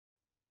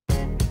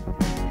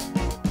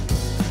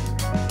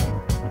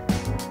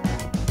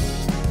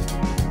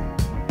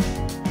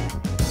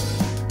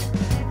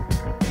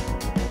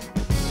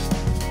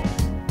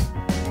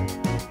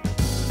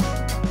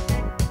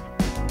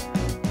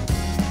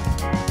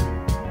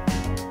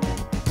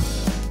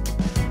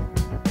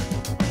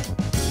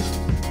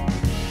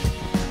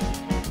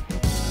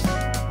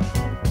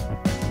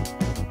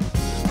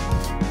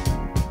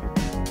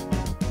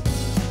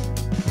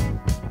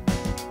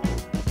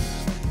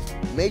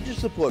Major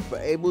support for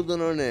Ableton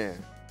On Air.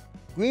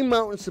 Green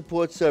Mountain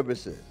Support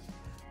Services,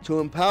 to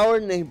empower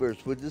neighbors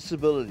with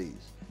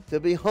disabilities to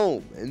be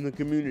home in the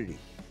community.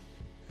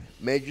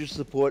 Major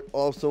support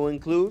also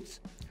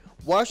includes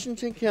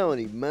Washington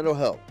County Mental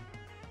Health,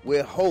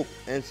 where hope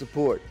and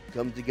support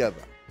come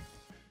together.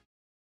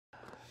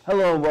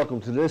 Hello and welcome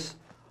to this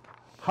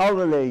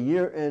holiday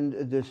year-end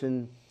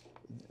edition,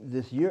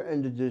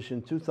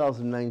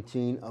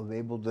 2019 of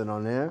Ableton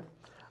On Air.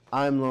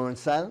 I'm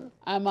Lawrence Seiler.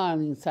 I'm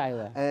Arlene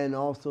Seiler. And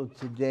also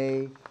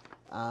today,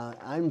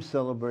 I'm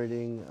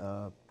celebrating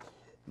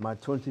my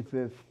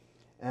 25th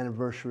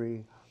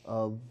anniversary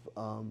of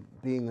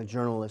being a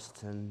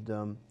journalist,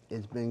 and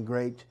it's been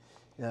great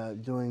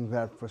doing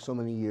that for so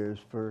many years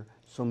for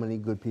so many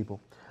good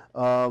people.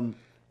 I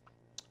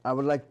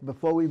would like,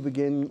 before we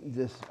begin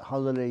this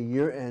holiday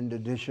year-end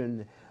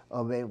edition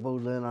of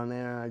Ableton On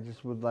Air, I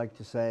just would like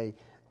to say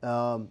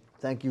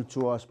thank you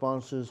to our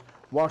sponsors,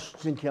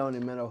 Washington County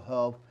Mental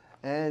Health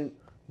and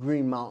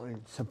Green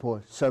Mountain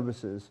Support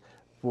Services,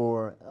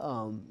 for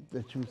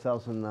the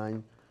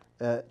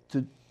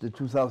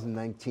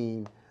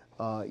 2019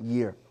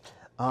 year.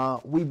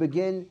 We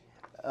begin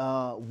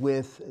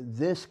with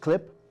this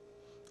clip.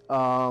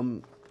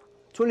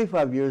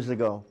 25 years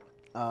ago,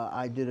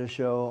 I did a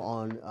show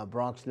on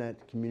BronxNet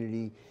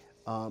Community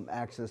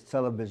Access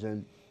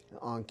Television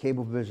on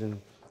Cablevision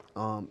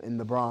in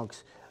the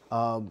Bronx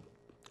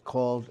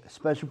called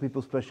Special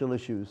People, Special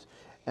Issues.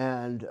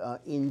 And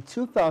in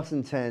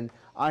 2010,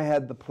 I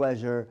had the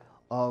pleasure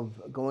of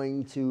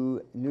going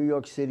to New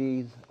York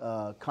City's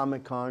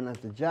Comic-Con at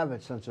the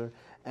Javits Center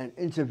and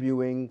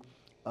interviewing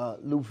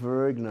Lou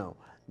Ferrigno,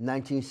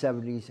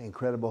 1970s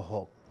Incredible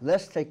Hulk.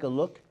 Let's take a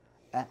look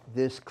at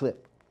this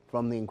clip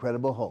from the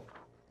Incredible Hulk.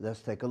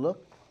 Let's take a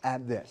look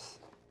at this.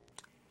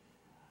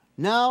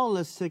 Now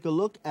let's take a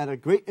look at a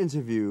great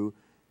interview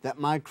that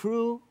my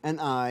crew and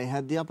I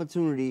had the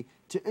opportunity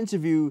to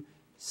interview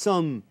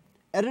some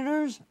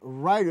editors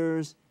and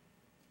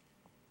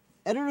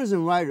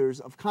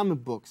writers of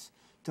comic books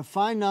to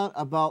find out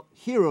about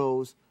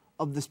heroes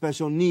of the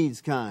special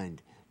needs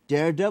kind,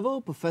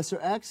 Daredevil, Professor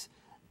X,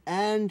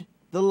 and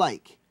the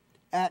like,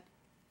 at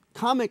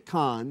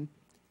Comic-Con,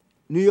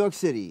 New York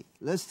City.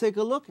 Let's take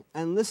a look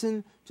and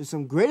listen to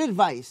some great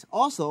advice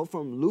also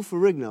from Lou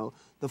Ferrigno,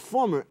 the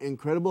former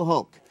Incredible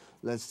Hulk.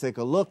 Let's take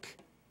a look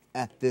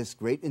at this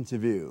great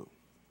interview.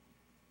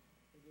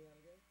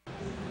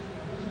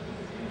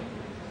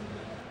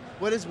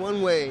 What is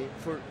one way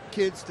for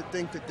kids to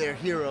think that they're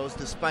heroes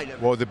despite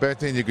everything? Well, the best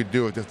thing you could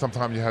do is that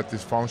sometimes you have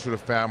dysfunctional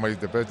families.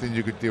 The best thing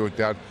you could do is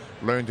that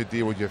learn to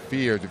deal with your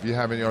fears. If you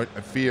have any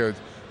fears,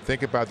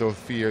 think about those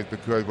fears,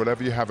 because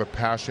whatever you have a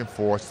passion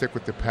for, stick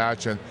with the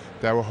passion.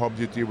 That will help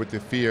you deal with the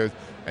fears,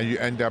 and you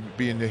end up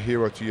being the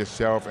hero to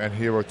yourself and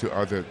hero to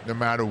others. No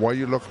matter what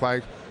you look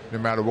like, no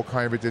matter what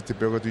kind of a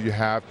disability you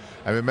have.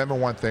 And remember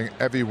one thing,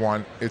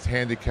 everyone is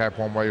handicapped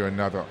one way or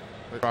another.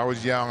 When I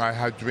was young, I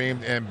had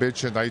dreams and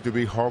ambitions. I used to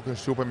read Hulk and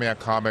Superman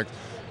comics.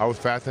 I was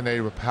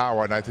fascinated with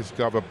power, and I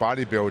discovered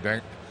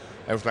bodybuilding.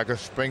 It was like a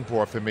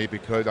springboard for me,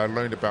 because I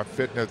learned about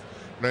fitness,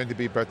 learned to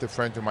be better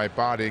friend to my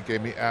body. It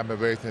gave me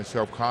admiration and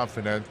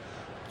self-confidence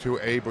to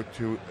able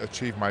to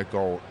achieve my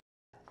goal.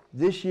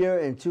 This year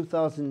in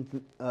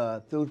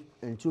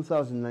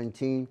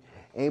 2019,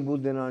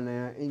 Ableton On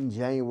Air in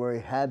January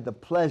had the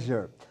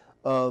pleasure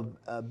of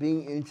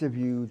being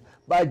interviewed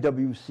by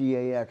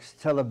WCAX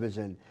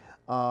Television.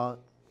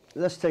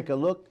 Let's take a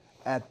look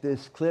at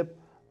this clip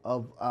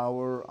of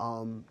our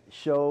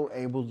show,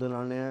 Ableton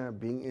On Air,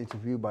 being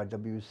interviewed by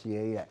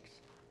WCAX.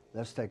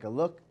 Let's take a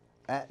look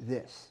at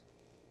this.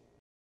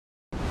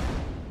 A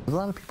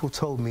lot of people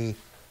told me,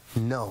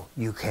 no,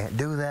 you can't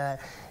do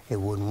that,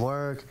 it wouldn't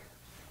work,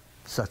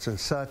 such and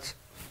such.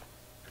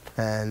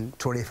 And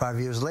 25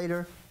 years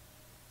later,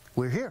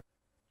 we're here.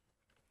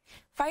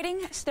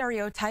 Fighting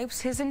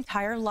stereotypes his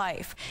entire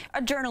life,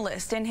 a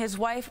journalist and his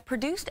wife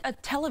produced a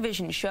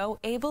television show,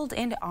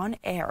 Ableton On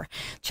Air.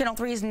 Channel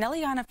 3's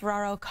Neliana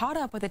Ferraro caught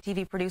up with a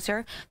TV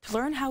producer to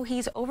learn how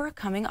he's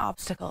overcoming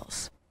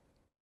obstacles.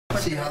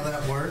 See how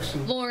that works?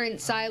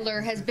 Lawrence Seiler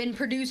has been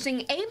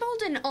producing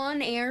Ableton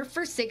On Air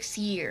for 6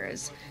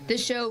 years. The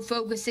show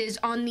focuses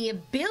on the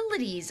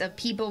abilities of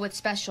people with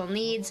special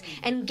needs,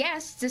 and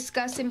guests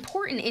discuss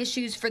important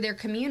issues for their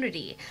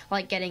community,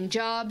 like getting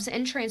jobs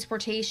and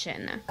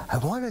transportation. I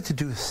wanted to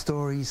do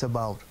stories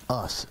about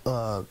us,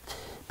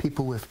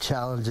 people with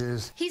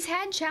challenges. He's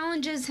had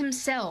challenges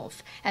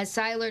himself. As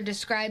Seiler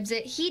describes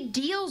it, he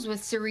deals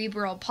with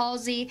cerebral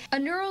palsy, a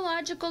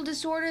neurological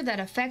disorder that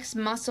affects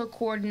muscle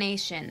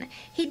coordination.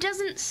 He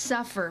doesn't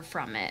suffer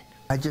from it.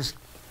 I just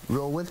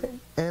roll with it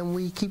and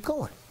we keep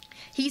going.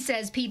 He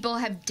says people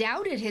have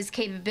doubted his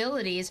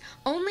capabilities,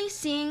 only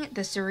seeing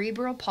the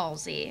cerebral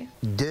palsy.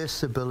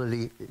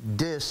 Disability,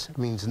 dis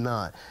means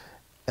not.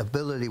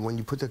 Ability, when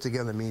you put that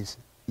together, means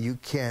you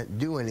can't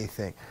do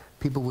anything.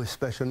 People with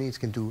special needs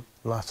can do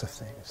lots of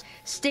things.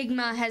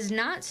 Stigma has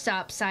not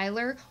stopped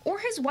Seiler, or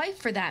his wife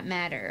for that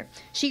matter.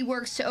 She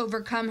works to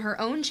overcome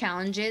her own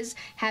challenges,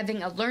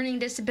 having a learning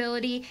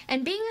disability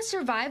and being a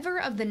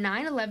survivor of the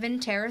 9/11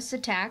 terrorist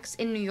attacks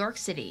in New York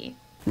City.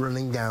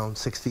 Running down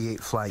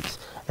 68 flights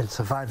and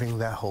surviving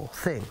that whole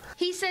thing.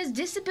 He says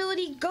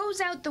disability goes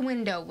out the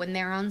window when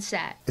they're on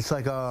set. It's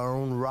like our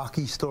own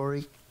Rocky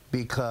story,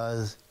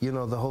 because, you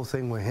know, the whole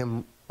thing with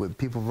him, with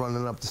people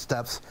running up the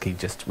steps. He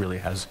just really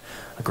has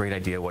a great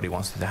idea what he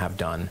wants to have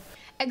done.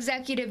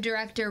 Executive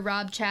Director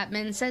Rob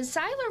Chapman says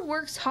Seiler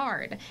works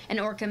hard, and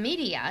Orca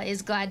Media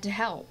is glad to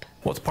help.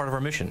 Well, it's part of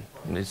our mission.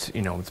 It's,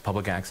 you know, it's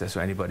public access,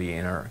 so anybody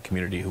in our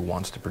community who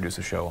wants to produce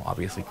a show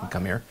obviously can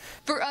come here.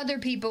 For other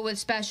people with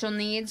special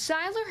needs,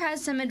 Seiler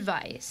has some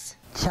advice.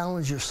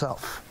 Challenge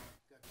yourself.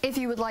 If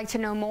you would like to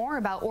know more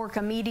about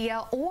Orca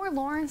Media or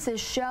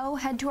Lawrence's show,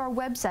 head to our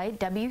website,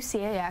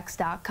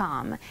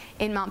 WCAX.com.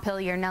 In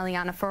Montpelier,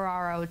 Neliana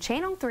Ferraro,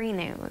 Channel 3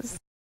 News.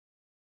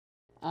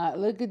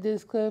 Look at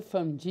this clip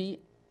from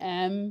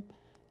GMSS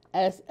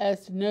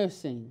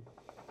Nursing.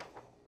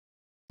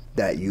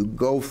 That you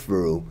go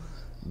through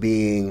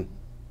being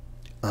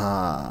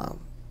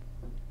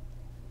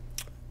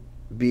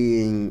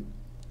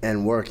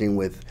and working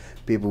with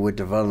people with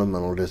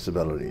developmental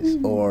disabilities,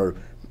 or,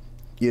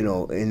 you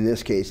know, in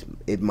this case,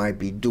 it might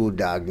be dual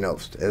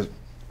diagnosed.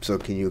 So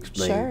can you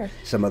explain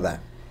some of that?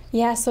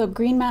 Yeah, so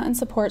Green Mountain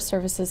Support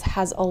Services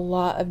has a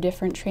lot of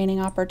different training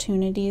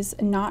opportunities,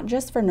 not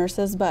just for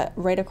nurses, but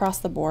right across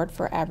the board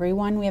for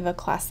everyone. We have a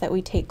class that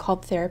we take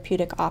called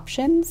Therapeutic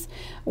Options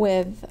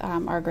with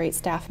our great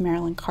staff,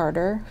 Marilyn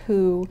Carter,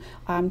 who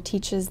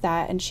teaches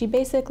that, and she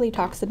basically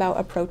talks about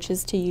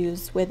approaches to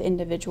use with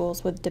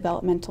individuals with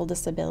developmental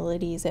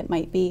disabilities. It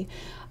might be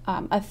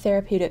a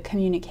therapeutic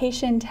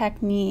communication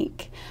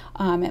technique,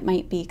 it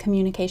might be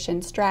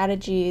communication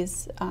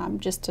strategies,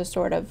 just to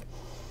sort of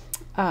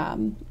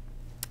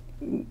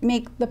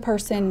make the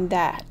person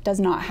that does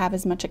not have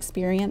as much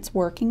experience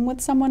working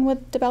with someone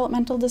with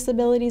developmental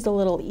disabilities a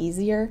little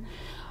easier.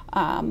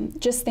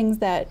 Just things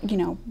that, you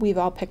know, we've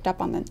all picked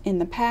up on in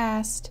the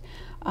past,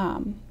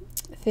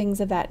 things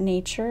of that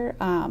nature.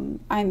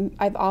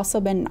 I've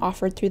also been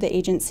offered through the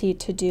agency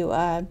to do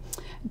a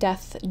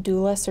death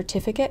doula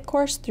certificate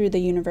course through the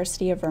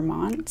University of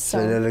Vermont. So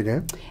say that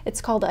again?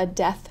 It's called a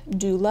death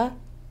doula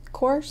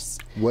course.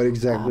 What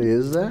exactly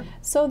is that?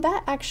 So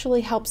that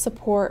actually helps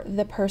support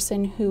the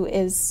person who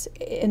is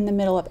in the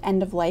middle of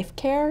end-of-life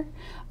care,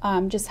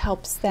 just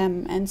helps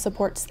them and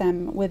supports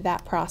them with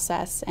that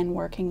process and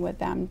working with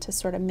them to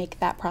sort of make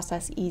that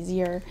process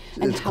easier.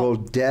 And it's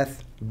called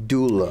death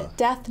doula.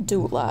 Death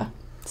doula.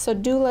 So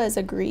doula is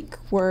a Greek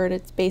word.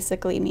 It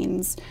basically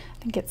means,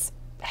 I think it's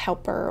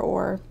helper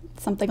or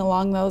something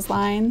along those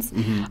lines.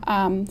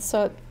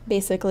 So it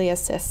basically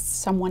assists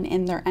someone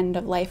in their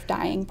end-of-life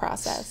dying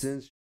process.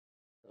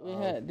 We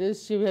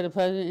had a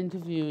pleasure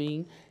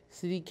interviewing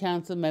City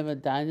Council member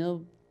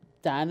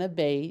Donna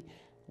Bate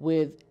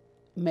with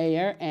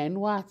Mayor Ann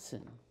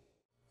Watson.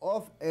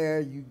 Off air,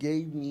 you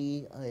gave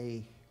me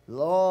a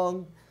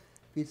long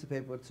piece of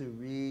paper to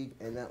read,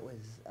 and that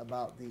was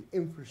about the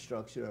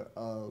infrastructure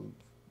of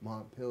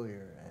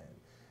Montpelier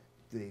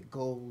and the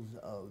goals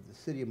of the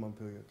city of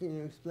Montpelier. Can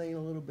you explain a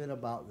little bit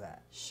about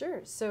that? Sure.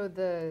 So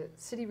the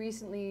city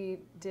recently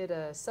did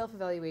a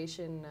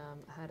self-evaluation,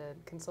 had a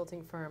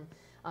consulting firm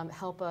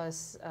help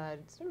us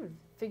sort of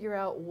figure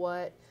out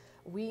what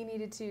we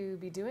needed to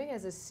be doing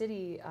as a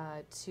city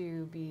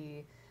to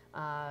be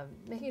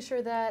making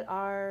sure that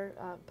our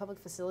public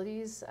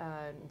facilities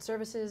and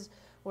services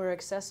were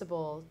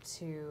accessible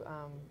to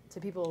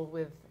people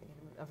with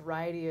a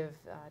variety of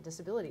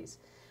disabilities.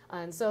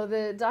 And so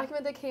the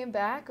document that came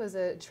back was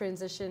a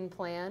transition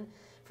plan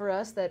for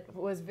us that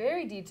was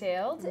very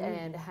detailed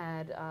and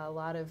had a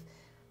lot of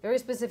very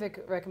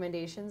specific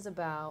recommendations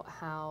about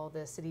how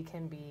the city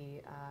can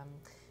be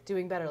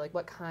doing better, like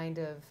what kind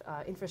of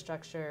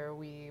infrastructure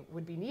we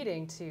would be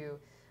needing to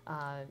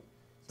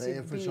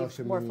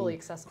be more fully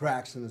accessible.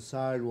 Cracks in the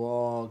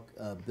sidewalk,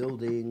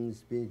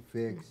 buildings being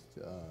fixed.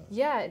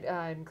 Yeah,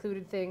 it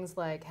included things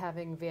like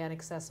having van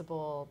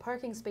accessible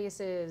parking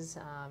spaces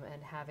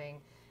and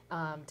having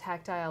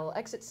tactile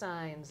exit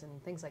signs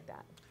and things like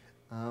that.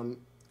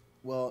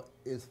 Well,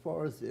 as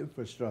far as the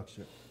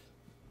infrastructure,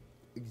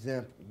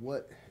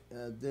 example,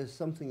 there's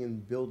something in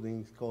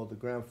buildings called the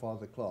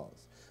grandfather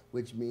clause,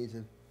 which means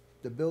if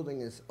the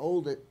building is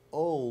old,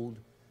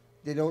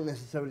 they don't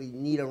necessarily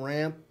need a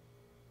ramp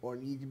or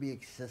need to be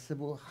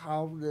accessible.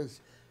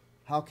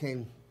 How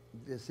can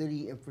the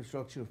city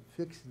infrastructure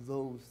fix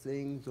those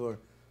things or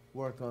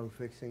work on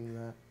fixing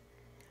that?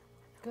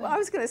 Well, I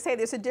was going to say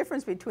there's a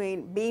difference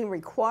between being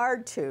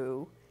required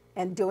to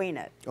and doing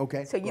it.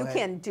 Okay. So you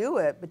can do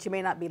it, but you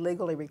may not be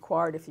legally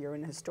required if you're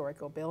in a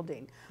historical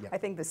building. I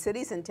think the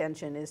city's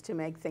intention is to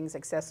make things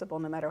accessible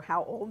no matter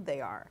how old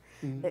they are.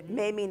 It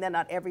may mean that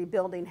not every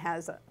building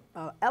has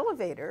an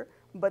elevator,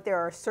 but there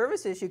are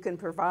services you can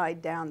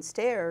provide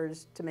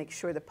downstairs to make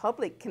sure the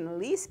public can at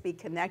least be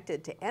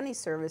connected to any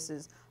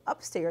services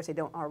upstairs they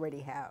don't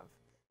already have.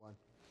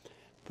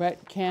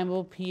 Brett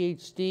Campbell,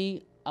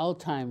 PhD,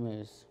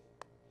 Alzheimer's.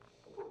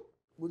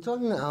 We're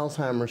talking to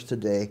Alzheimer's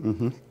today,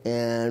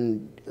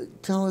 and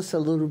tell us a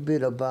little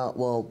bit about,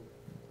 well,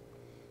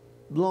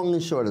 long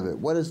and short of it,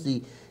 what is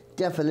the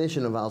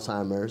definition of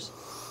Alzheimer's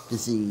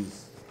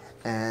disease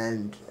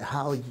and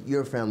how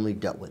your family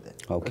dealt with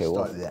it? Okay, Let's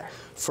well, start there.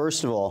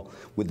 First of all,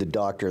 with the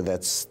doctor,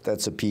 that's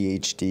a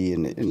PhD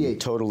in a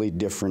totally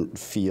different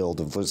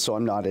field. So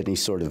I'm not any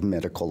sort of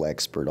medical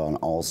expert on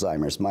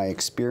Alzheimer's. My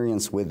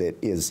experience with it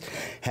is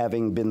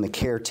having been the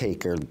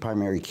caretaker, the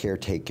primary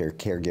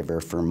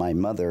caregiver for my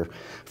mother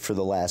for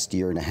the last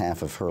year and a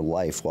half of her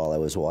life while I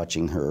was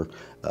watching her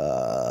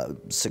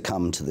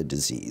succumb to the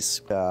disease.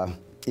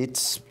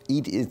 It's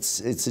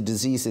a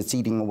disease that's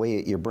eating away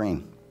at your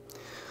brain.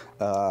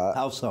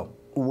 How so?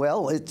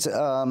 Well, it's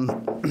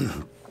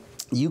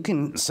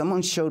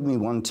someone showed me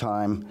one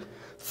time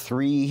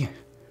 3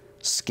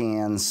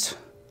 scans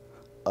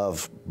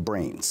of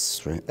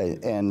brains, right?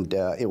 And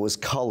it was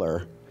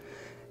color,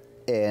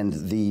 and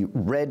the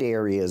red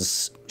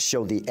areas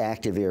show the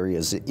active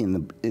areas in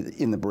the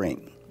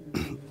brain.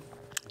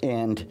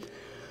 And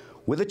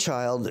with a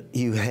child,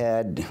 you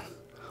had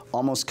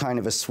almost kind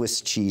of a Swiss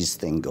cheese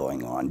thing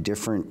going on,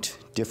 different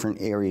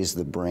areas of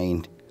the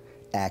brain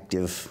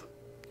active.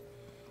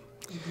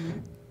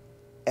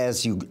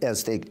 As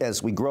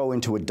we grow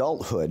into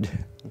adulthood,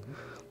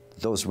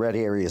 those red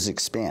areas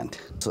expand.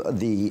 So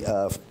the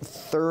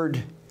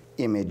third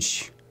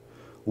image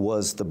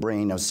was the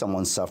brain of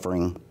someone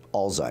suffering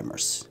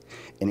Alzheimer's,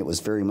 and it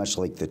was very much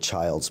like the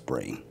child's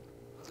brain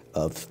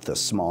of the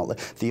small.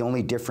 The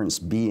only difference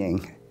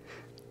being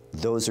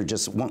those are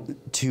just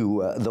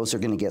those are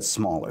going to get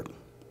smaller.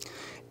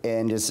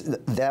 And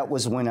that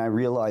was when I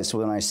realized,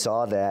 when I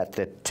saw that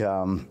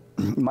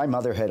my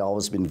mother had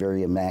always been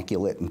very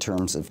immaculate in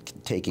terms of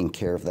taking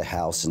care of the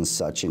house and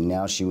such, and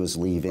now she was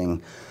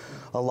leaving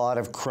a lot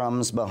of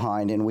crumbs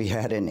behind, and we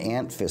had an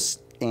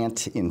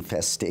ant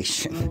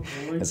infestation.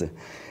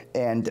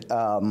 And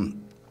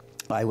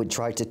I would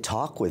try to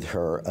talk with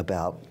her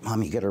about,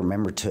 Mom, you got to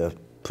remember to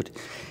put.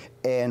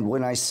 And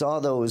when I saw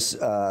those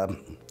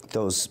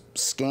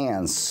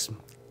scans,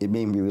 it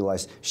made me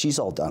realize she's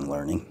all done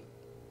learning.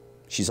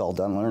 She's all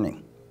done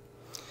learning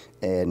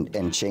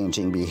and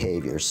changing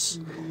behaviors.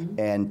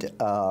 And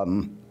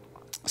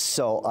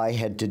so I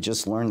had to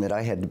just learn that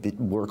I had to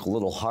work a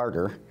little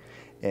harder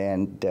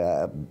and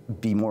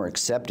be more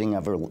accepting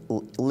of her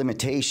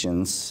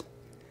limitations.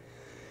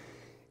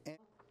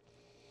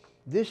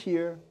 This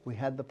year, we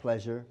had the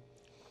pleasure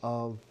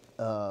of,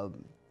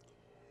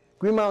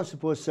 Green Mountain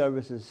Support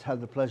Services had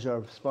the pleasure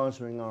of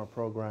sponsoring our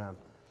program.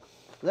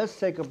 Let's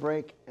take a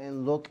break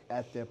and look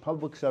at their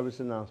public service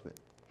announcement.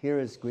 Here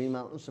is Green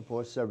Mountain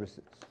Support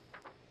Services.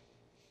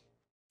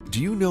 Do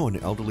you know an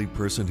elderly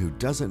person who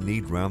doesn't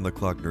need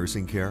round-the-clock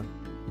nursing care,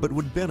 but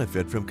would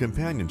benefit from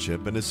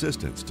companionship and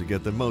assistance to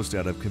get the most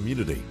out of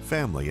community,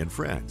 family, and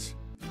friends?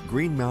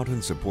 Green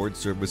Mountain Support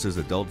Services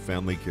Adult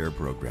Family Care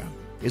Program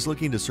is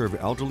looking to serve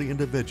elderly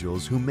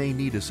individuals who may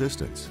need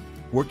assistance,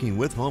 working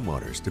with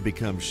homeowners to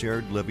become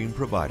shared living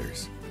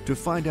providers. To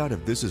find out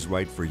if this is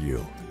right for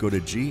you, go to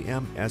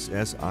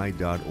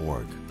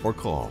gmssi.org or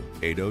call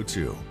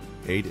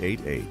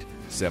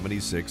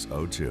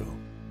 802-888-7602.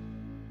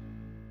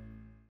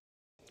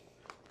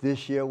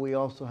 This year, we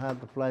also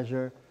had the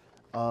pleasure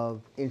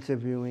of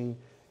interviewing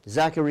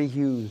Zachary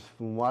Hughes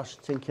from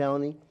Washington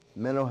County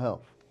Mental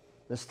Health.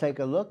 Let's take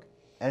a look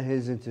at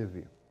his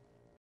interview.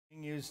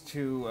 Being used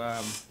to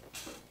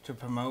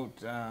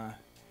promote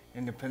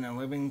independent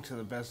living to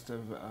the best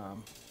of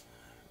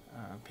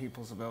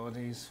people's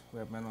abilities who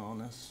have mental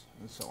illness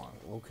and so on.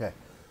 Okay.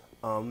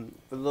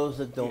 For those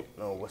that don't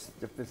know, what's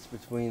the difference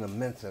between a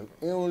mental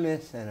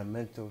illness and a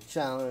mental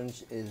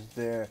challenge? Is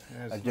there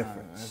a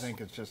difference? I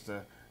think it's just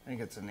I think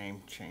it's a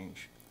name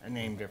change, a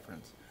name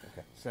difference.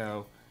 Okay.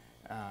 So,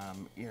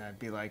 you know, it'd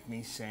be like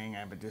me saying I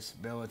have a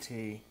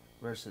disability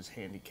versus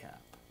handicap.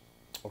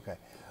 Okay.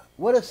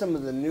 What are some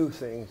of the new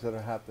things that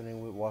are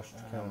happening with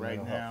Washington County right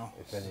Mental now, Health,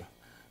 if any?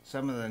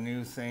 Some of the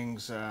new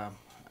things I'm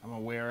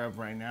aware of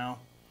right now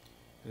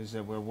is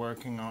that we're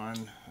working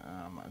on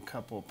a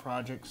couple of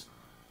projects.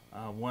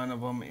 One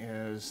of them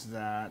is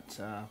that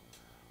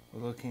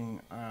we're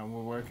working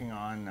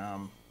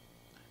on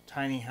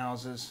tiny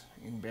houses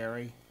in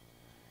Barrie.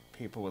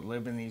 People would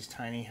live in these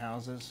tiny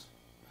houses,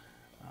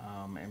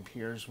 and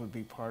peers would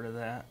be part of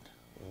that.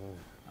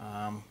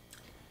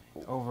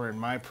 Over in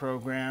my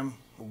program.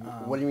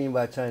 What do you mean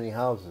by tiny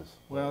houses?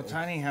 Well,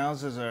 tiny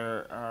houses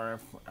are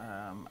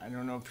I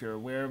don't know if you're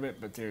aware of it,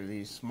 but they're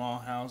these small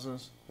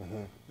houses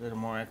that are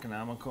more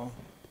economical.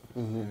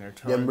 And they're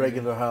than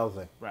regular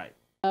housing. Right.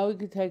 Now we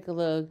can take a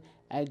look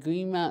at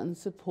Green Mountain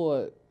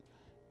Support,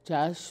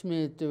 Josh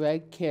Smith,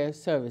 Direct Care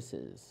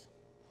Services.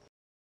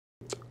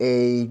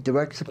 A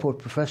direct support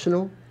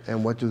professional,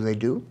 and what do they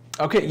do?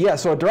 Okay, yeah.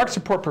 So a direct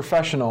support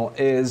professional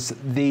is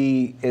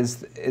the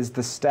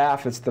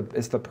staff. It's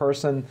the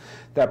person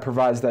that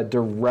provides that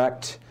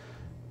direct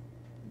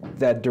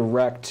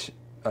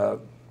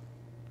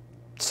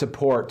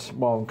support.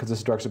 Well, because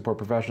it's a direct support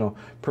professional,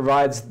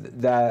 provides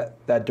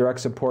that direct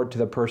support to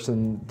the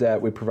person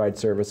that we provide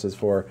services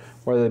for,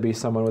 whether it be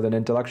someone with an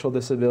intellectual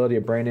disability,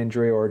 a brain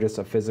injury, or just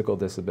a physical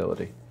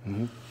disability.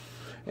 Mm-hmm.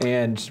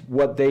 And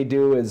what they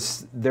do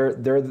is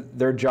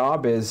their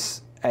job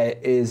is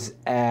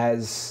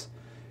as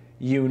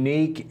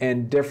unique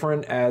and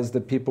different as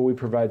the people we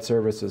provide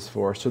services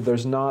for. So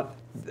there's not,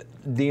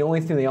 the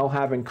only thing they all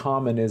have in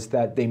common is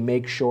that they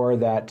make sure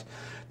that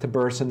the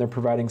person they're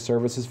providing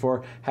services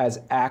for has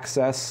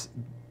access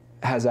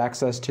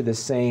to the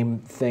same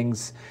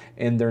things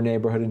in their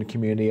neighborhood and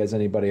community as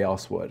anybody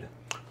else would.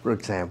 For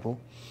example?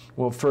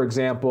 Well, for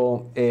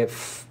example,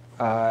 if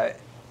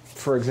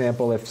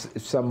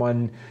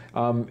someone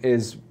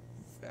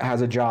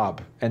has a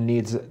job and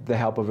needs the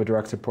help of a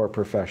direct support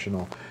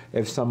professional,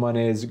 if someone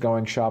is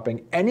going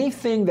shopping,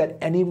 anything that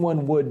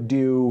anyone would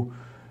do,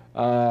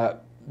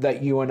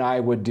 that you and I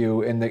would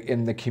do in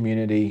the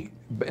community,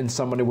 and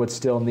somebody would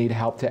still need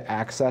help to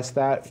access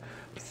that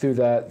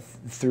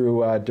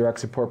through a direct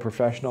support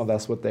professional,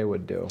 that's what they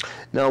would do.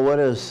 Now, what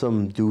are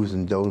some do's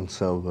and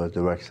don'ts of a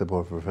direct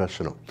support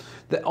professional?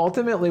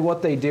 Ultimately,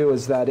 what they do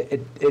is that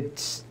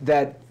it's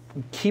that.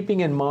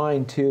 Keeping in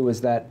mind too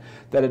is that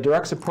a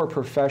direct support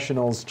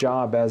professional's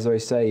job, as I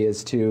say,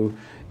 is to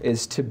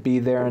be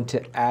there and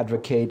to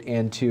advocate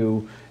and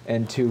to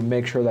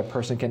make sure that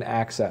person can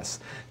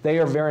access. They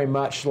are very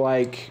much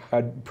like,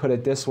 I'd put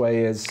it this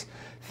way, is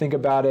think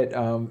about it,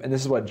 and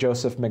this is what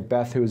Joseph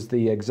Macbeth, who's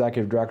the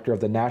executive director of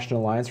the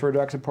National Alliance for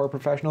Direct Support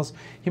Professionals,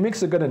 he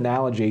makes a good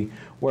analogy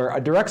where a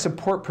direct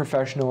support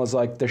professional is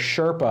like the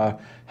Sherpa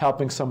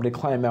helping somebody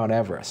climb Mount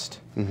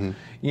Everest. Mm-hmm.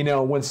 You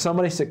know, when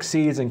somebody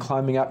succeeds in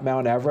climbing up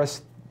Mount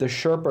Everest, the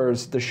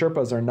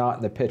Sherpas are not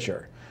in the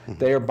picture. Mm-hmm.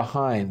 They are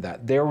behind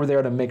that. They were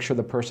there to make sure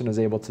the person is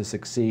able to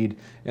succeed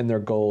in their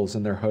goals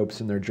and their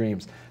hopes and their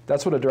dreams.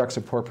 That's what a direct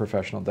support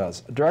professional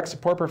does. A direct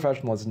support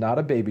professional is not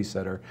a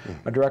babysitter.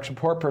 Mm-hmm. A direct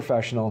support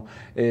professional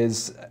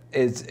is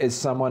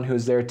someone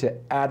who's there to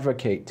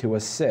advocate, to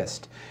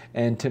assist,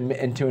 and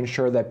to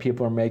ensure that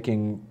people are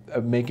making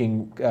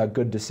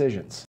good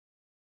decisions.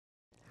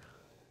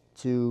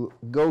 To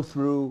go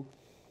through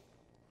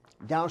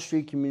Down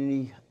Street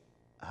Community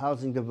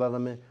Housing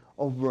Development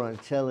over on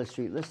Taylor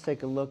Street, let's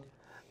take a look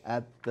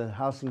at the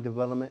housing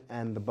development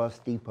and the bus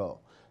depot.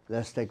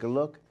 Let's take a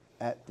look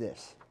at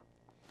this.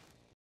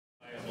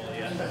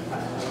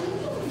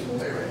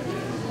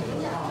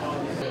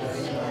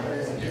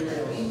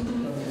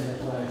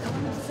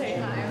 Say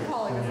hi, I'm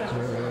calling this out.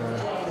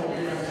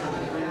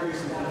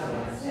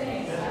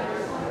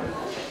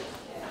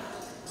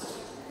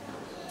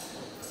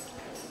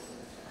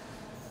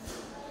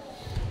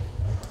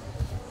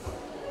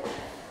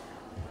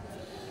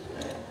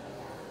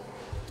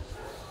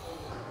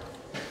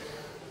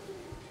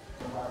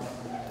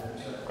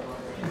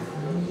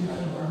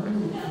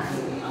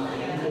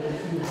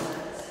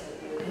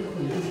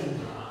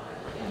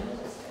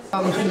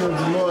 Mr.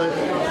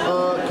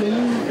 Lamont, can you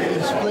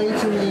explain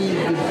to me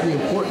the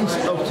importance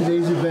of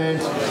today's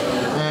event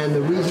and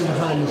the reason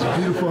behind this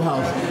beautiful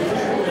house?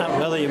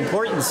 Well, the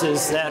importance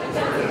is that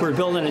we're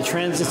building a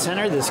transit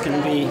center that's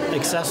going to be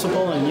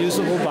accessible and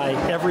usable by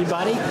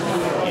everybody,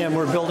 and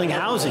we're building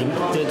housing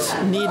that's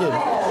needed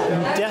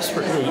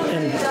desperately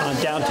in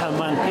downtown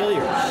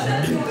Montpelier.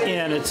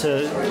 And it's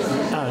an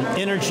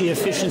energy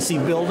efficiency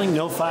building.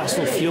 No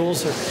fossil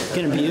fuels are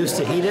going to be used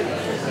to heat it.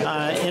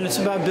 And it's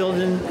about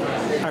building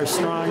our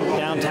strong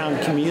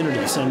downtown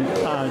communities. And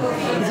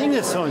the thing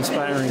that's so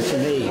inspiring to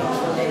me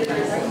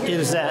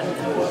is that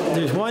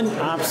there's one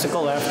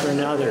obstacle after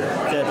another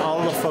that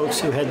all the folks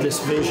who had this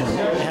vision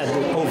had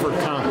to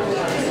overcome.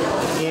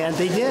 And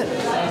they did.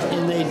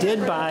 And they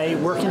did by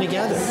working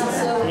together.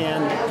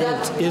 And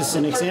it is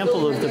an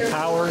example of the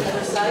power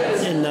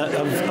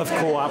of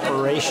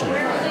cooperation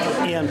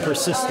and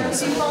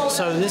persistence.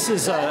 So this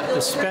is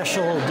a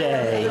special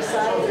day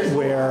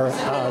where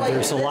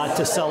there's a lot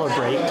to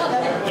celebrate.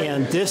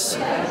 And this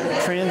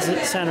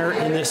transit center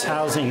and this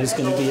housing is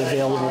going to be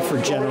available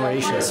for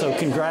generations. So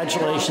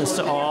congratulations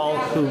to all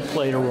who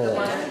played a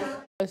role.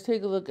 Let's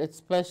take a look at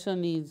special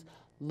needs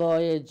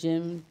lawyer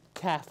Jim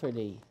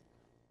Cafferty.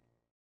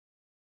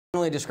 I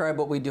generally describe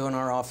what we do in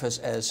our office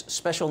as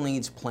special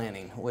needs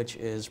planning, which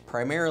is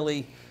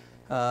primarily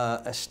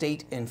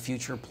estate and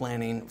future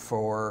planning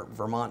for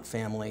Vermont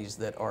families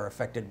that are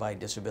affected by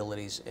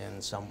disabilities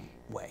in some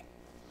way.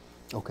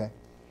 Okay.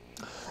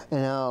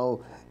 And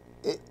now,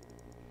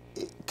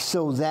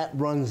 so that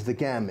runs the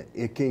gamut.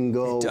 It can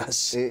go. It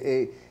does.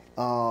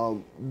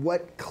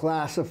 What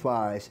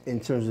classifies, in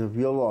terms of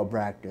your law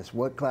practice,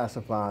 what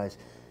classifies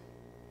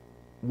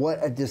what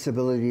a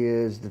disability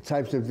is, the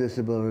types of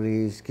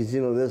disabilities, because,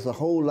 you know, there's a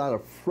whole lot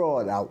of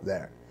fraud out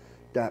there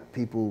that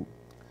people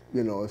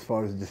as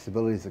far as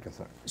disabilities are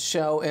concerned?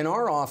 So in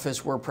our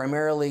office, we're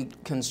primarily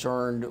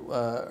concerned,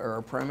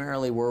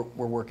 we're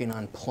working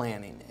on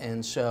planning.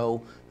 And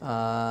so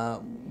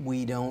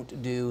we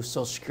don't do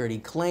Social Security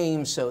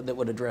claims that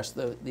would address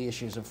the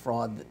issues of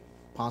fraud,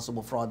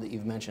 possible fraud that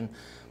you've mentioned.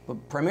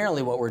 But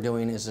primarily what we're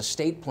doing is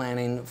estate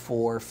planning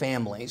for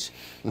families,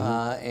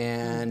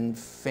 and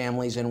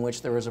families in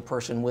which there is a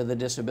person with a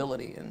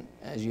disability. And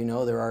as you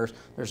know,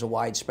 there's a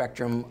wide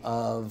spectrum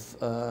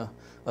of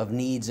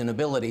needs and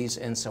abilities,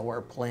 and so our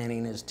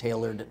planning is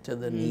tailored to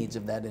the needs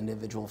of that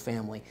individual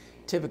family.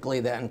 Typically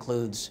that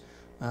includes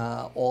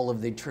all of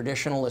the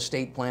traditional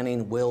estate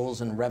planning, wills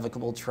and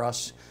revocable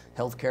trusts,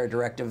 healthcare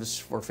directives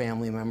for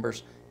family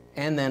members,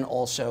 and then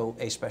also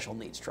a special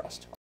needs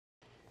trust.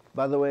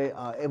 By the way,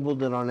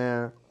 Abled and On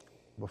Air,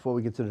 before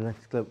we get to the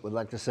next clip, would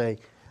like to say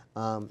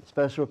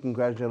special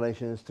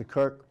congratulations to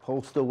Kirk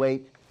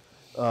Postlethwaite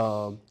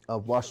of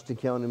Washington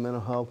County Mental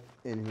Health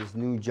in his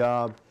new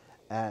job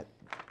at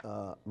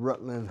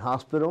Rutland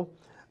Hospital.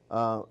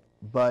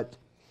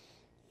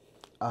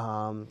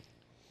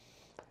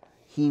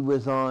 He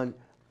was on,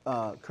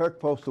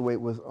 Kirk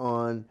Postlethwaite was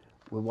on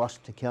with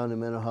Washington County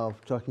Mental Health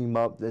talking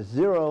about the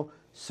Zero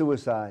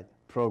Suicide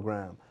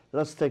program.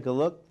 Let's take a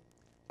look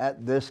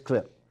at this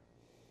clip.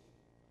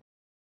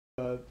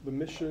 The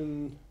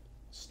mission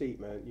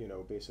statement,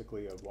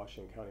 basically of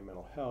Washington County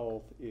Mental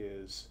Health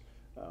is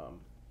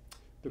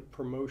the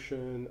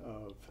promotion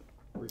of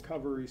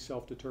recovery,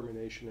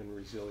 self-determination, and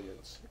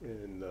resilience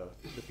in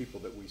the people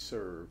that we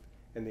serve,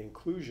 and the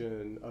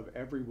inclusion of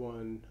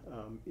everyone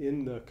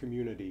in the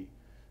community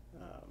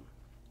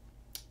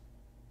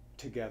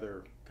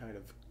together, kind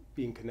of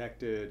being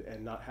connected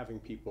and not having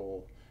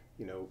people,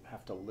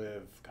 have to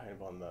live kind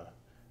of on the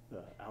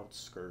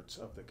outskirts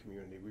of the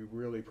community. We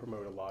really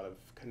promote a lot of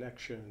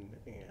connection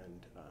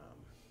and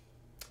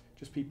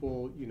just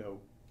people,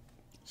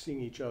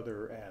 seeing each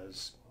other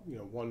as,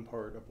 one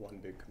part of one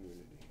big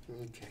community.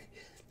 Okay.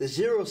 The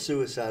Zero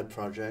Suicide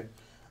Project,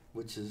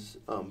 which is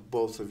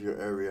both of your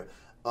area,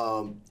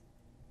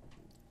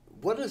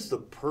 what is the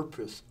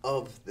purpose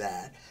of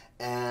that?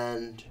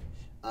 And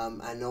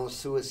I know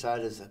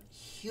suicide is a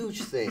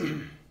huge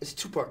thing. It's a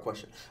two-part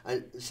question.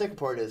 The second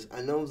part is,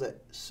 I know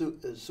that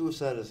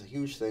suicide is a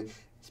huge thing,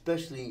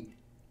 especially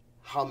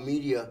how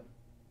media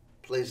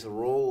plays a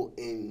role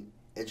in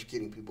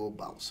educating people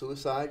about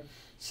suicide.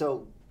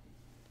 So,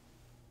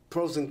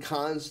 pros and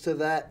cons to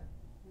that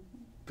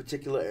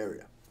particular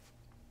area.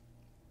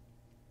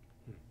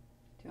 Do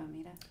you want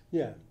me to?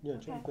 Yeah,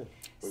 jump in.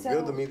 Well,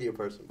 you're the media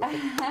person.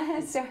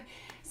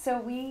 So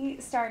we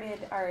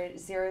started our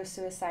Zero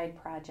Suicide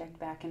Project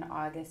back in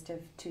August of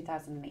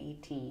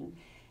 2018.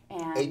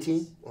 And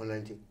 18 or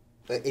 19?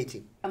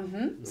 18.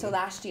 So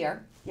last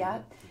year,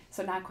 yeah.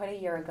 So not quite a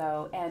year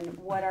ago. And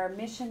what our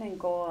mission and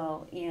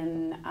goal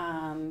in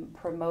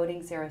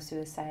promoting Zero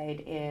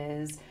Suicide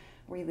is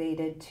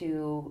related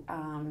to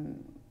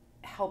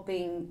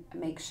helping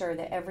make sure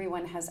that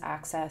everyone has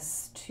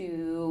access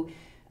to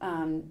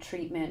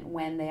treatment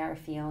when they are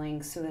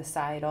feeling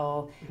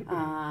suicidal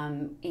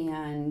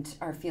and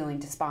are feeling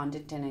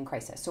despondent and in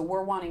crisis. So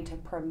we're wanting to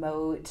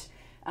promote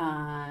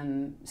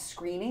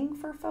screening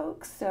for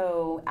folks,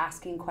 so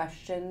asking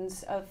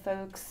questions of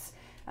folks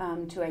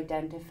to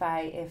identify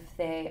if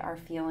they are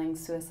feeling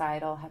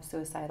suicidal, have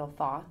suicidal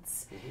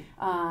thoughts,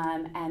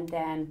 and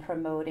then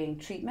promoting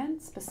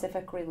treatment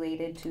specific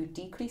related to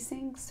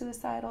decreasing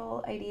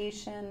suicidal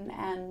ideation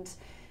and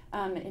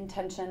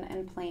intention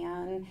and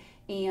plan,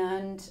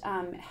 and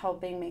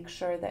helping make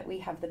sure that we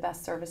have the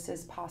best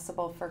services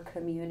possible for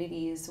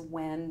communities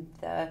when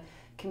the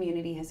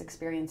community has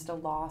experienced a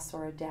loss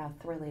or a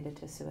death related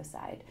to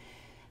suicide.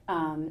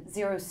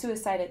 Zero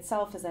Suicide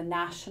itself is a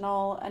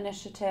national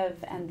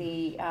initiative, and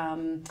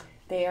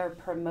they are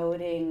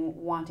promoting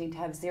wanting to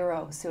have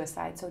zero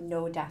suicide, so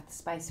no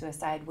deaths by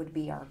suicide would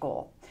be our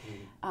goal.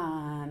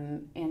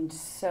 And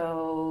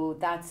so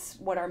that's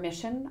what our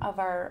mission of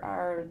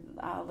our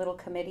little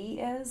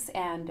committee is,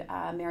 and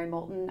Mary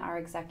Moulton, our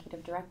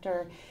executive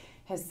director,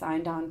 has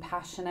signed on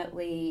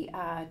passionately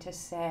to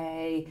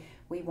say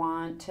we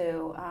want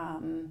to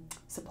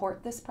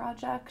support this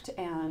project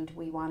and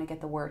we want to get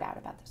the word out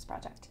about this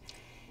project.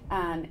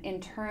 In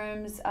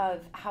terms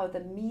of how the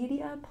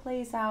media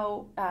plays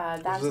out,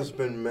 there's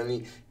been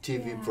many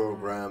TV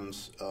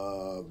programs,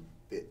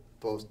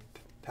 both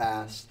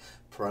past,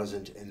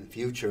 present, and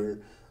future.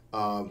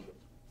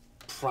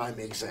 Prime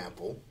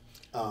example,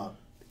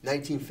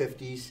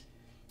 1950s,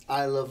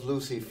 I Love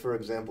Lucy, for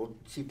example.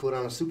 She put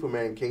on a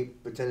Superman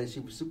cape, pretending she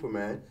was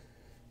Superman.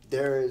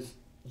 There is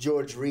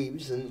George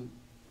Reeves, and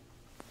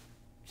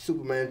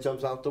Superman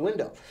jumps out the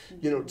window,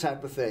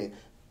 type of thing.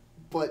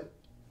 But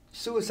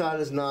suicide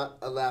is not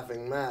a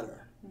laughing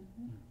matter.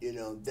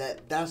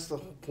 That's the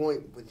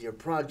point with your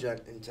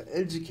project, and to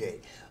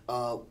educate.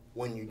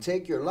 When you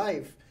take your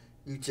life,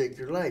 you take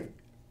your life.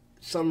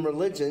 Some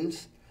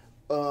religions,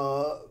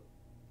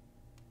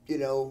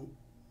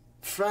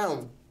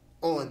 frown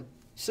on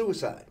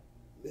suicide.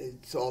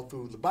 It's all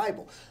through the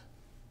Bible.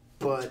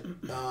 But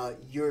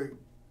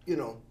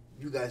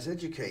you guys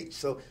educate.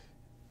 So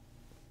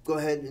go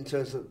ahead in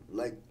terms of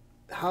like,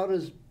 how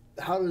does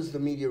the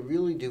media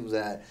really do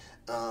that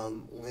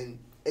when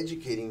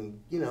educating,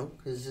 you know,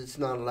 because it's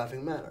not a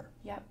laughing matter.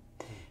 Yep.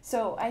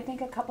 So I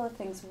think a couple of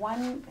things.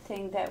 One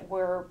thing that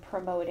we're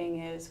promoting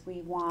is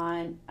we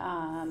want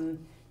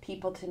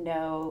people to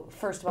know,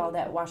 first of all,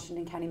 that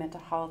Washington County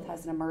Mental Health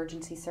has an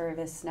emergency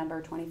service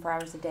number 24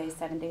 hours a day,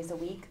 7 days a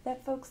week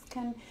that folks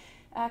can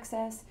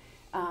access.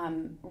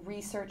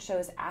 Research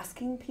shows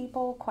asking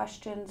people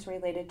questions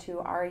related to,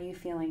 are you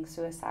feeling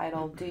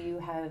suicidal? Do you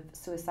have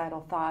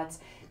suicidal thoughts?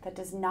 That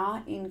does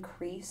not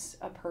increase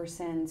a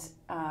person's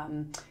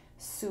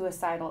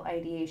suicidal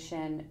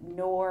ideation,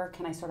 nor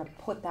can I sort of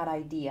put that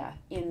idea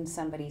in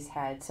somebody's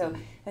head. So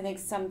I think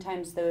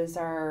sometimes those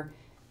are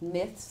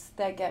myths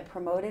that get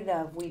promoted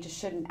of, we just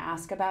shouldn't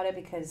ask about it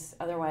because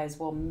otherwise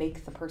we'll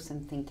make the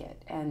person think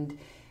it. And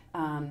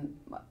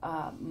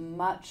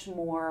much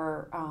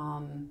more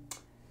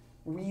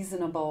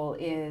reasonable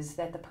is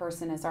that the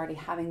person is already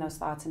having those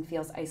thoughts and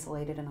feels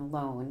isolated and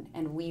alone.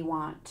 And we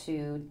want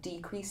to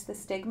decrease the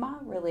stigma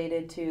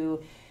related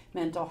to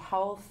mental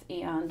health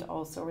and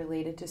also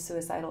related to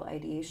suicidal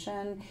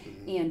ideation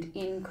and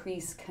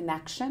increase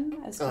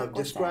connection, as Kirk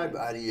was describe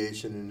saying.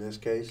 Ideation in this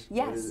case.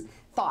 Yes,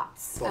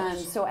 thoughts.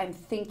 Thoughts. So I'm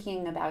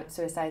thinking about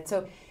suicide.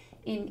 So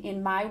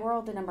in my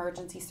world, in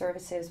emergency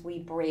services, we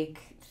break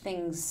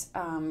things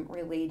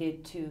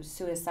related to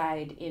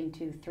suicide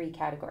into 3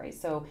 categories.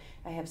 So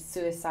I have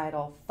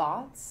suicidal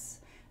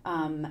thoughts,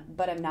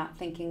 but I'm not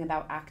thinking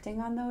about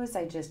acting on those.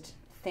 I just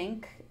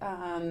think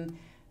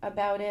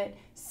about it.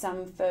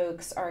 Some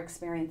folks are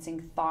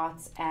experiencing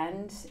thoughts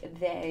and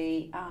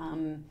they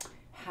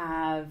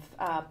have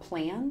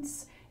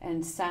plans,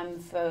 and some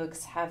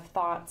folks have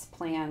thoughts,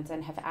 plans,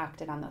 and have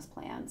acted on those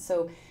plans.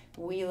 So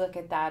we look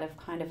at that of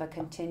kind of a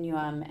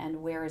continuum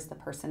and where is the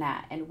person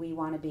at, and we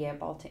want to be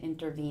able to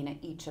intervene at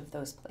each of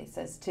those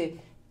places to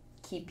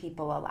keep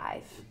people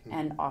alive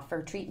and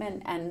offer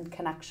treatment and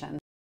connection.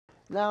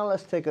 Now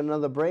let's take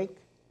another break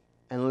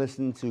and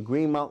listen to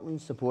Green Mountain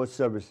Support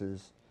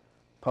Services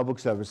public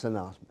service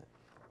announcement.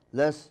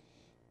 Let's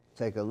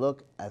take a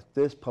look at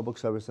this public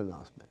service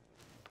announcement.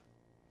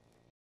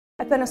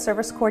 I've been a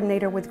service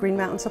coordinator with Green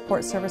Mountain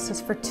Support Services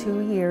for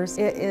 2 years.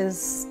 It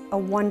is a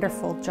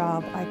wonderful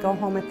job. I go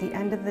home at the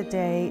end of the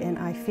day and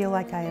I feel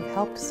like I have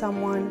helped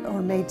someone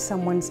or made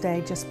someone's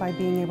day just by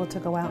being able to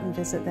go out and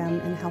visit them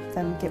and help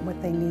them get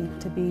what they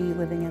need to be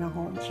living in a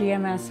home.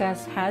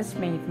 GMSS has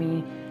made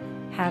me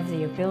have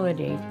the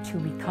ability to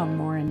become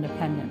more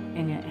independent,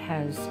 and it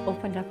has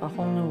opened up a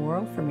whole new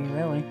world for me,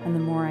 really. And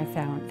the more I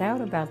found out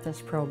about this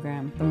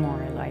program, the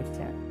more I liked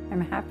it.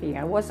 I'm happy.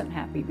 I wasn't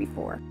happy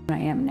before. I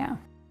am now.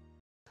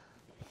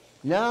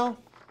 Now,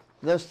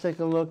 let's take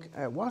a look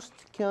at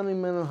Washington County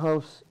Mental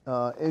Health's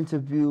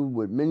interview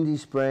with Mindy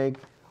Sprague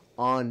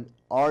on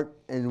art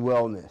and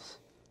wellness.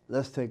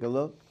 Let's take a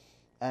look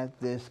at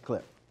this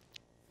clip.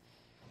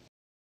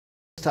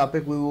 This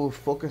topic, we will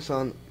focus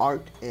on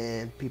art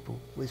and people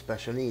with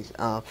special needs.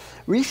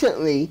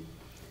 Recently,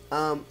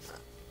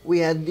 we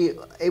had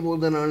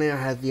Abled and On Air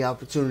had the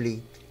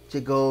opportunity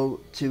to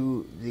go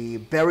to the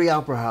Berry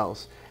Opera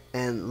House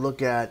and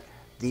look at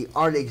the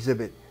art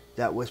exhibit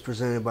that was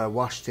presented by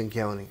Washington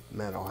County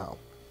Mental Health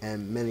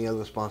and many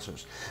other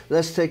sponsors.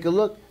 Let's take a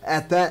look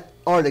at that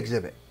art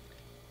exhibit.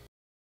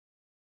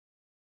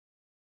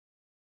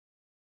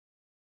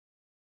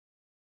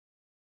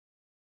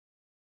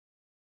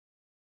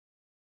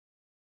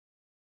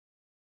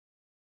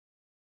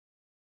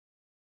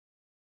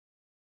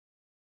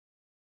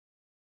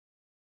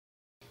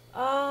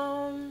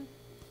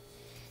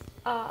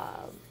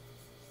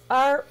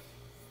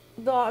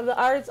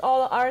 Art,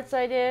 all the arts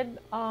I did.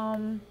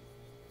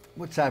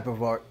 What type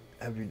of art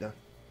have you done?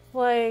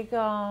 Like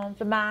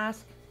the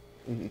mask.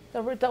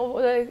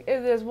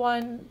 There's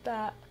one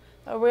that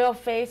a real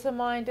face of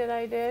mine that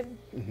I did.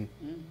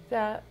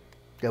 That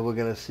we're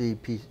gonna see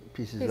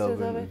pieces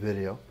of in the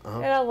video.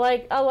 And I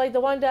like the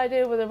one that I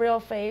did with a real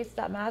face.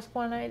 That mask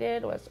one I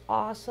did was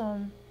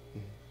awesome.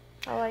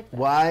 I like that.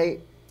 Why?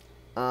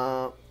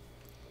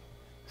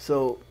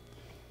 So,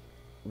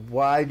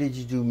 why did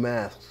you do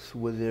masks?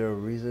 Was there a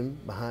reason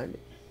behind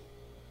it?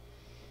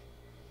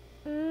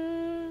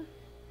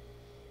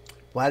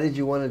 Why did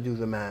you want to do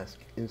the mask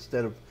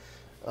instead of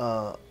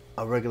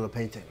a regular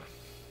painting?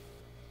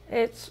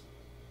 It's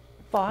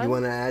fun. You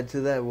want to add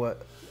to that?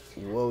 What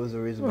was the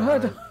reason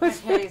behind it?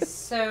 Okay,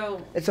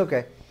 so It's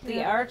okay.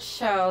 the art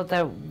show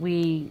that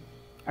we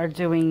are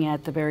doing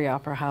at the Berry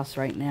Opera House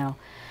right now.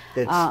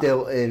 That's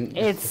still in.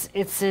 It's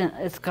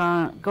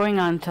going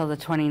on until the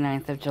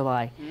 29th of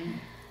July.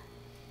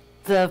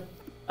 The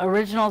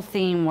original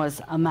theme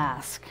was a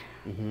mask,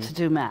 to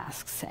do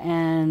masks,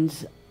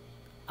 and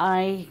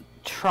I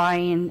try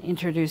and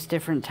introduce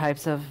different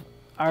types of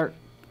art.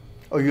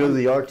 Oh, you're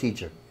the art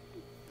teacher.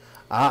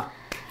 Ah,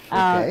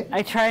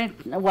 okay.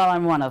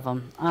 I'm one of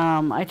them.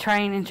 I try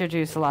and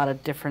introduce a lot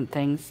of different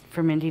things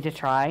for Mindy to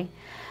try.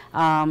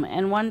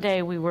 And one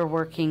day we were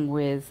working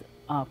with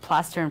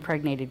plaster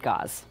impregnated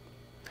gauze.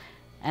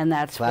 And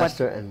that's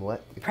plaster what and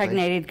what?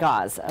 pregnated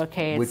gauze.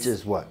 Okay, Which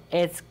is what?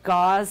 It's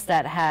gauze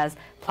that has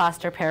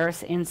plaster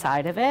Paris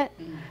inside of it.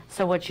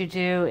 So what you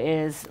do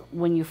is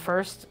when you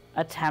first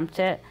attempt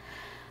it,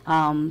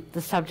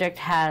 the subject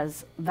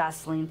has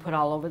Vaseline put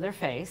all over their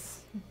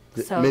face.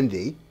 So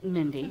Mindy,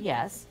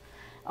 yes,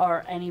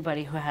 or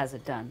anybody who has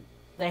it done.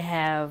 They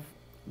have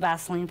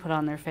Vaseline put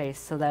on their face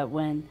so that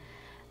when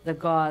the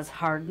gauze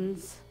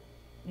hardens,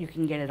 you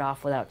can get it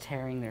off without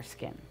tearing their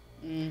skin.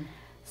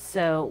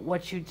 So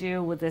what you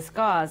do with this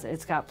gauze,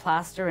 it's got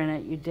plaster in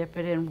it, you dip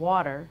it in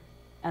water,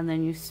 and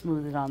then you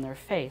smooth it on their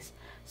face.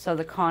 So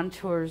the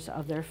contours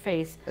of their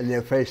face... And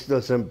their face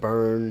doesn't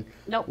burn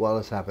Nope. while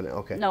it's happening,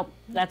 okay. Nope,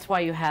 that's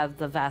why you have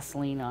the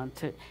Vaseline on.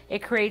 It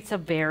creates a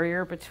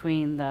barrier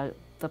between the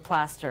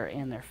plaster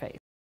and their face.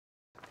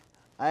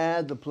 I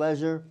had the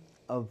pleasure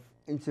of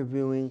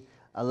interviewing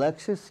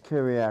Alexis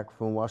Kiriak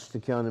from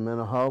Washington County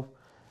Mental Health,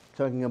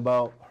 talking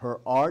about her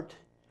art,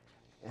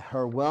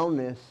 her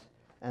wellness,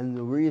 and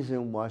the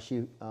reason why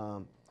she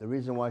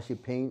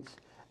paints,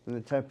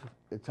 and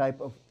the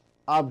type of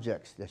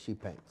objects that she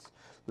paints.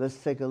 Let's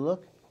take a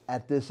look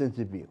at this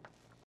interview.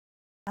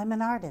 I'm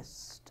an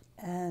artist,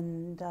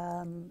 and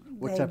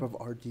What type of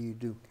art do you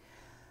do?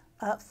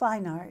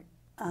 Fine art,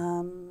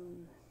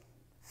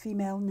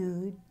 female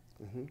nude,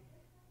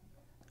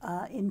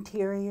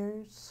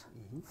 interiors,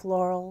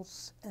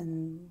 florals,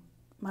 and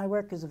my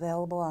work is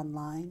available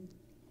online.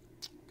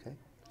 Okay.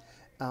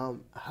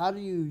 How do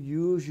you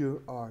use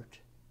your art?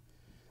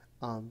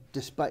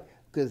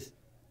 Because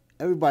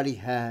everybody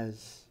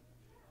has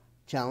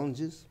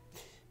challenges,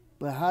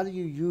 but how do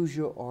you use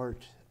your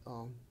art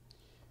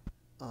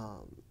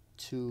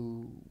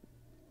to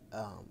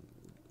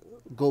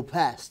go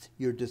past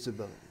your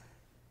disability?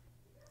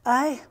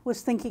 I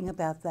was thinking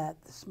about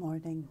that this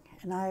morning,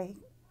 and I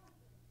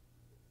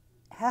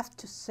have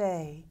to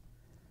say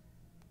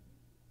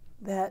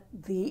that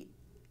the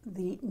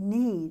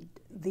need,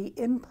 the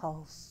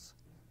impulse,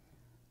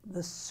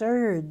 the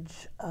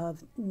surge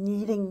of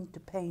needing to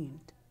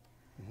paint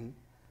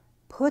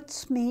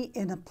puts me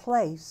in a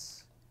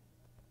place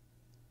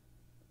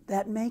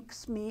that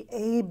makes me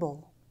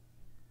able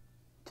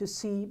to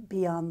see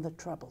beyond the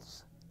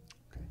troubles.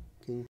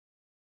 Okay.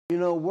 You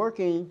know,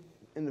 working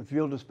in the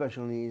field of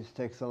special needs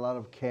takes a lot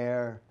of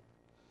care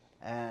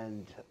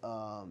and,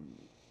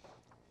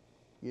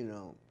 you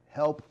know,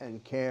 help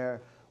and care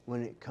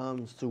when it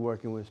comes to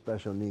working with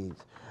special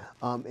needs.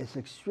 It's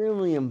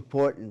extremely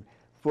important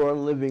for a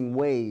living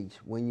wage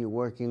when you're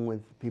working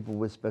with people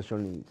with special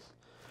needs.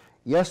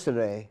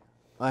 Yesterday,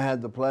 I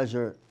had the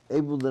pleasure,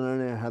 Abel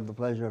and I had the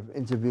pleasure of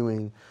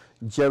interviewing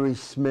Jerry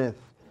Smith,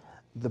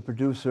 the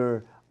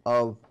producer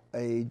of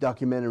a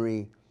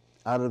documentary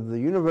out of the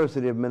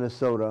University of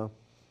Minnesota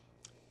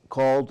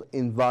called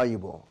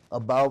Invaluable,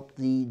 about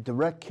the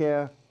direct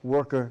care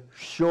worker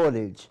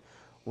shortage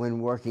when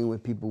working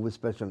with people with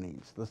special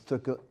needs. Let's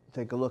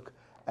take a look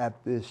at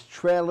this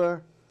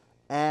trailer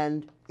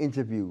and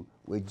interview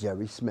with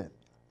Jerry Smith.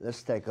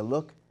 Let's take a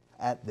look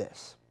at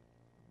this.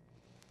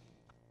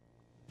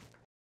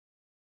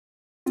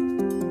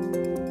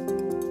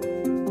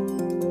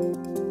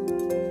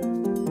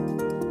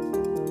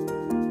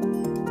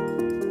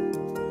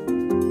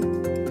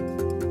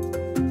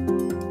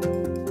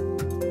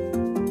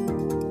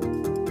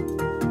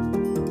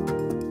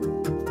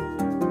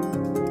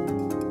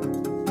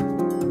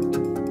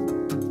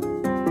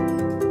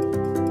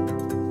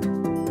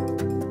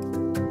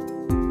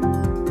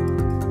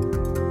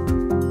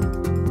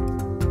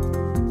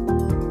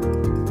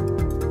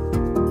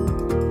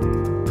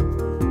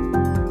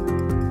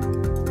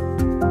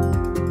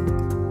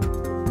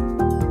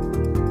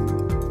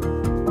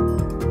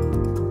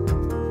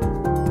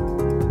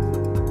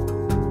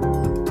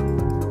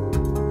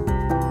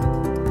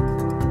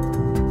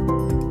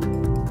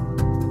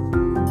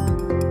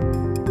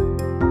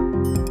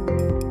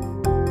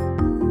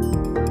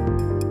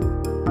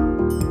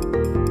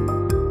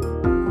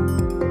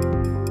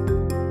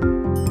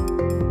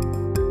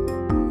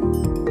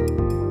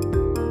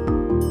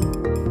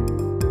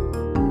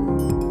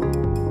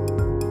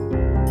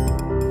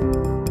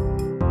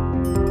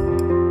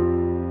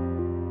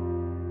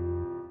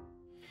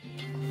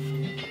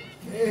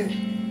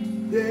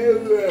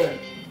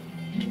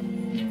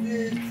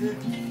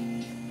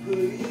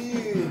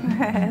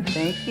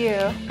 Thank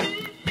you.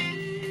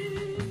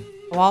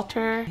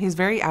 Walter, he's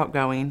very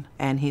outgoing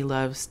and he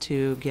loves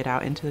to get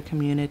out into the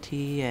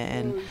community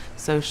and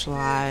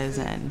socialize,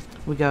 and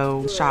we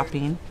go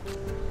shopping.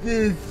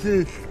 This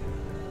is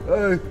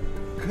a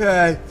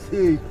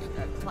classic.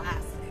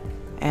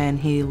 And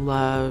he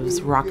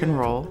loves rock and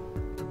roll.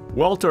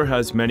 Walter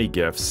has many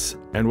gifts,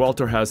 and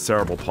Walter has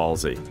cerebral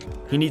palsy.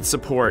 He needs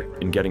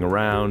support in getting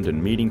around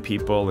and meeting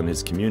people in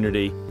his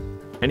community,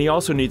 and he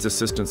also needs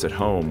assistance at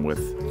home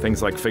with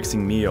things like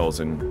fixing meals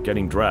and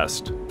getting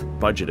dressed,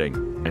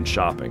 budgeting, and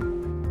shopping.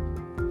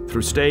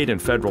 Through state and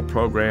federal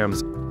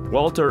programs,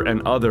 Walter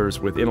and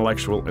others with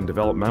intellectual and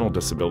developmental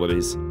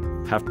disabilities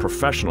have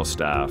professional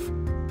staff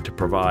to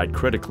provide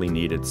critically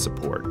needed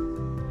support.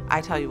 I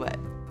tell you what,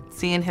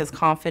 seeing his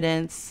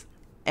confidence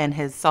and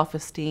his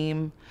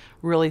self-esteem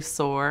really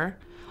soar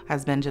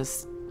has been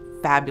just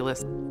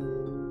fabulous.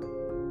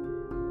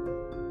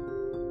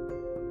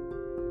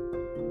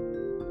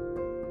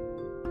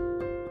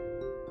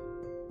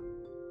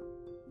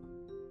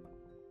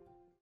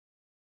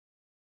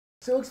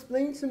 So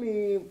explain to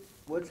me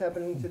what's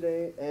happening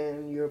today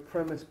and your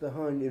premise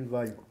behind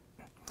Invaluable.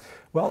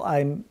 Well,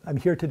 I'm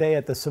here today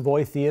at the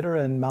Savoy Theater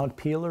in Mount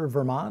Peeler,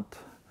 Vermont,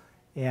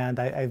 and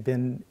I've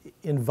been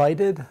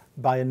invited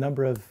by a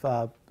number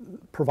of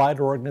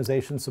provider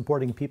organizations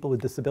supporting people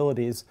with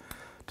disabilities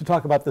to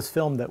talk about this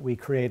film that we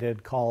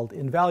created called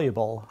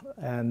Invaluable.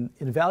 And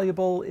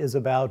Invaluable is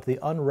about the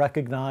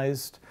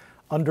unrecognized,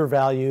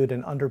 undervalued,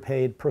 and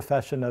underpaid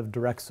profession of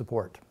direct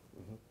support.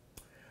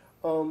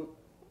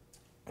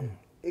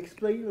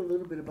 Explain a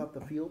little bit about the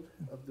field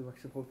of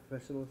direct support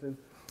professionals and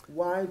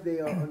why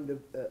they are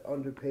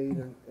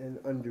underpaid and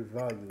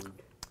undervalued.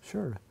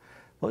 Sure.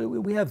 Well,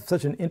 we have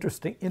such an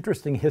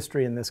interesting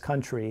history in this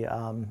country.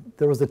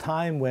 There was a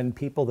time when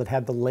people that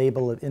had the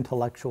label of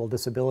intellectual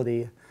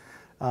disability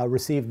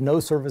received no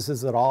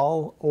services at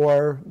all,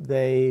 or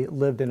they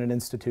lived in an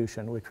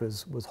institution, which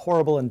was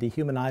horrible and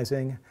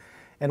dehumanizing.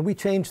 And we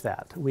changed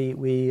that.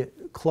 We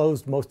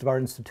closed most of our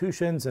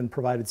institutions and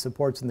provided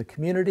supports in the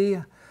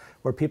community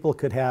where people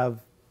could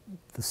have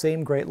the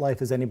same great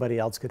life as anybody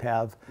else could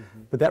have.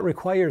 But that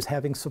requires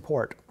having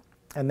support.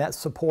 And that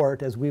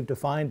support, as we've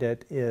defined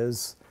it,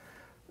 it's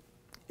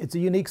a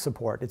unique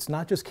support. It's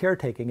not just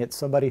caretaking, it's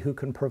somebody who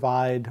can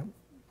provide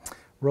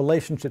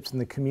relationships in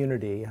the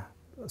community,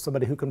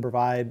 somebody who can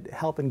provide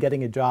help in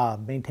getting a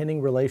job,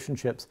 maintaining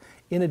relationships,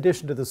 in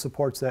addition to the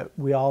supports that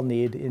we all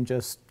need in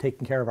just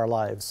taking care of our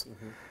lives.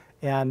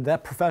 And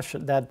that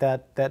profession,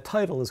 that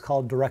title is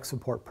called Direct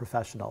Support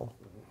Professional.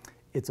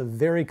 It's a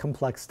very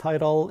complex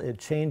title. It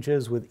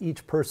changes with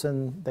each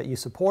person that you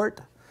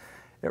support.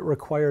 It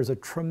requires a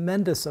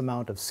tremendous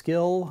amount of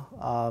skill,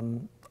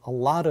 a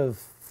lot of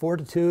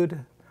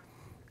fortitude,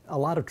 a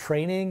lot of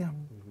training.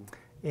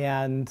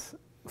 And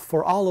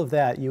for all of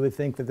that, you would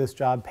think that this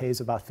job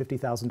pays about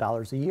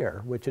 $50,000 a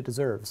year, which it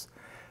deserves.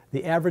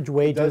 The average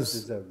wages— It does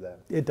deserve that.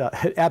 It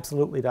does. It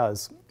absolutely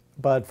does.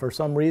 But for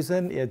some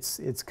reason,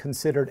 it's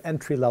considered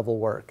entry-level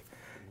work.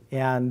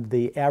 And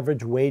the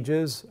average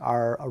wages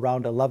are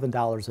around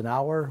 $11 an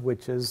hour,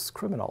 which is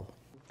criminal.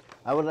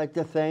 I would like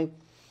to thank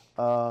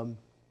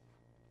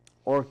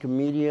Orca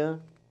Media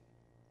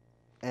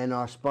and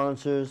our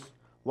sponsors,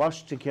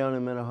 Washington County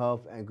Mental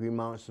Health and Green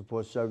Mountain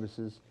Support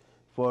Services,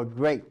 for a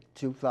great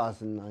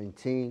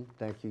 2019.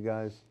 Thank you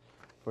guys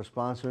for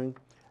sponsoring.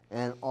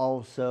 And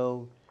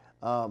also,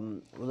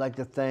 would like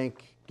to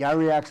thank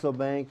Gary Axel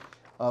Bank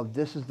of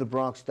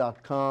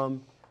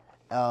thisisthebronx.com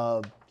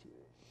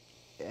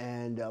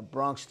and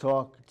Bronx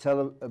Talk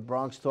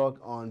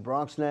on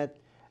BronxNet,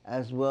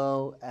 as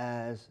well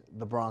as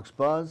the Bronx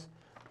Buzz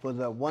for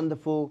the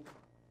wonderful,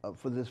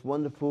 for this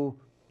wonderful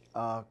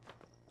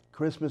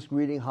Christmas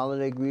greeting,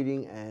 holiday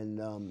greeting,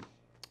 and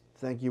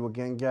thank you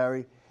again,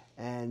 Gary.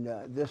 And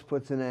this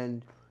puts an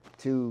end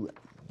to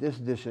this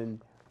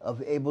edition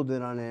of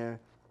Ableton On Air.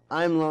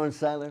 I'm Lawrence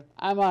Seiler.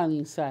 I'm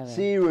Arlene Seiler.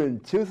 See you in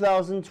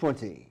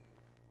 2020.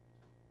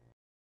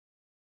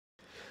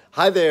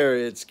 Hi there,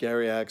 it's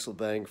Gary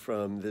Axelbank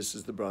from This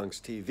is the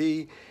Bronx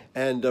TV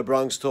and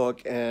Bronx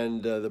Talk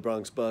and the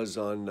Bronx Buzz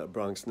on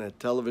BronxNet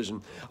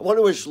Television. I want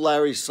to wish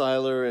Larry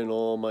Seiler and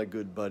all my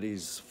good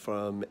buddies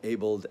from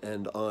Abled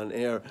and On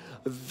Air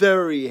a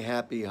very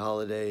happy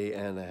holiday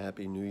and a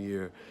happy new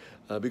year.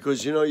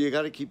 Because, you know, you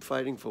got to keep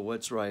fighting for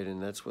what's right,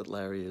 and that's what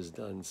Larry has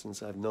done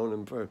since I've known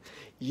him for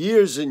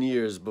years and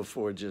years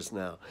before just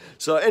now.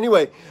 So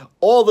anyway,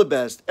 all the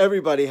best.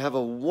 Everybody have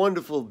a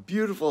wonderful,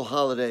 beautiful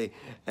holiday,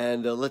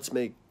 and let's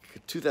make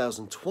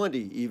 2020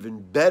 even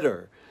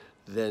better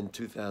than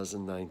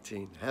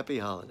 2019. Happy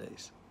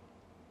holidays.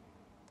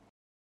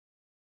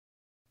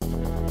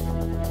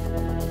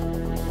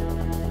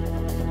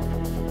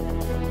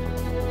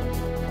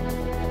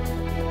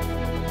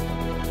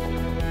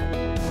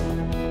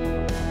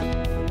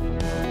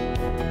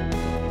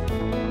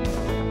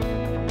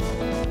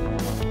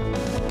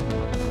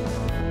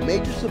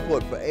 Major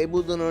support for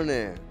Ableton On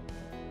Air.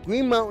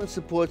 Green Mountain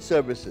Support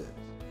Services,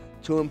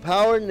 to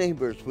empower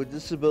neighbors with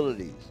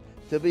disabilities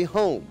to be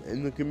home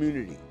in the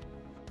community.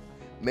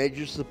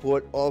 Major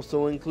support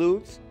also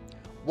includes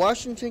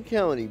Washington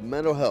County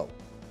Mental Health,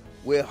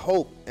 where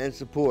hope and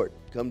support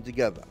come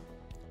together.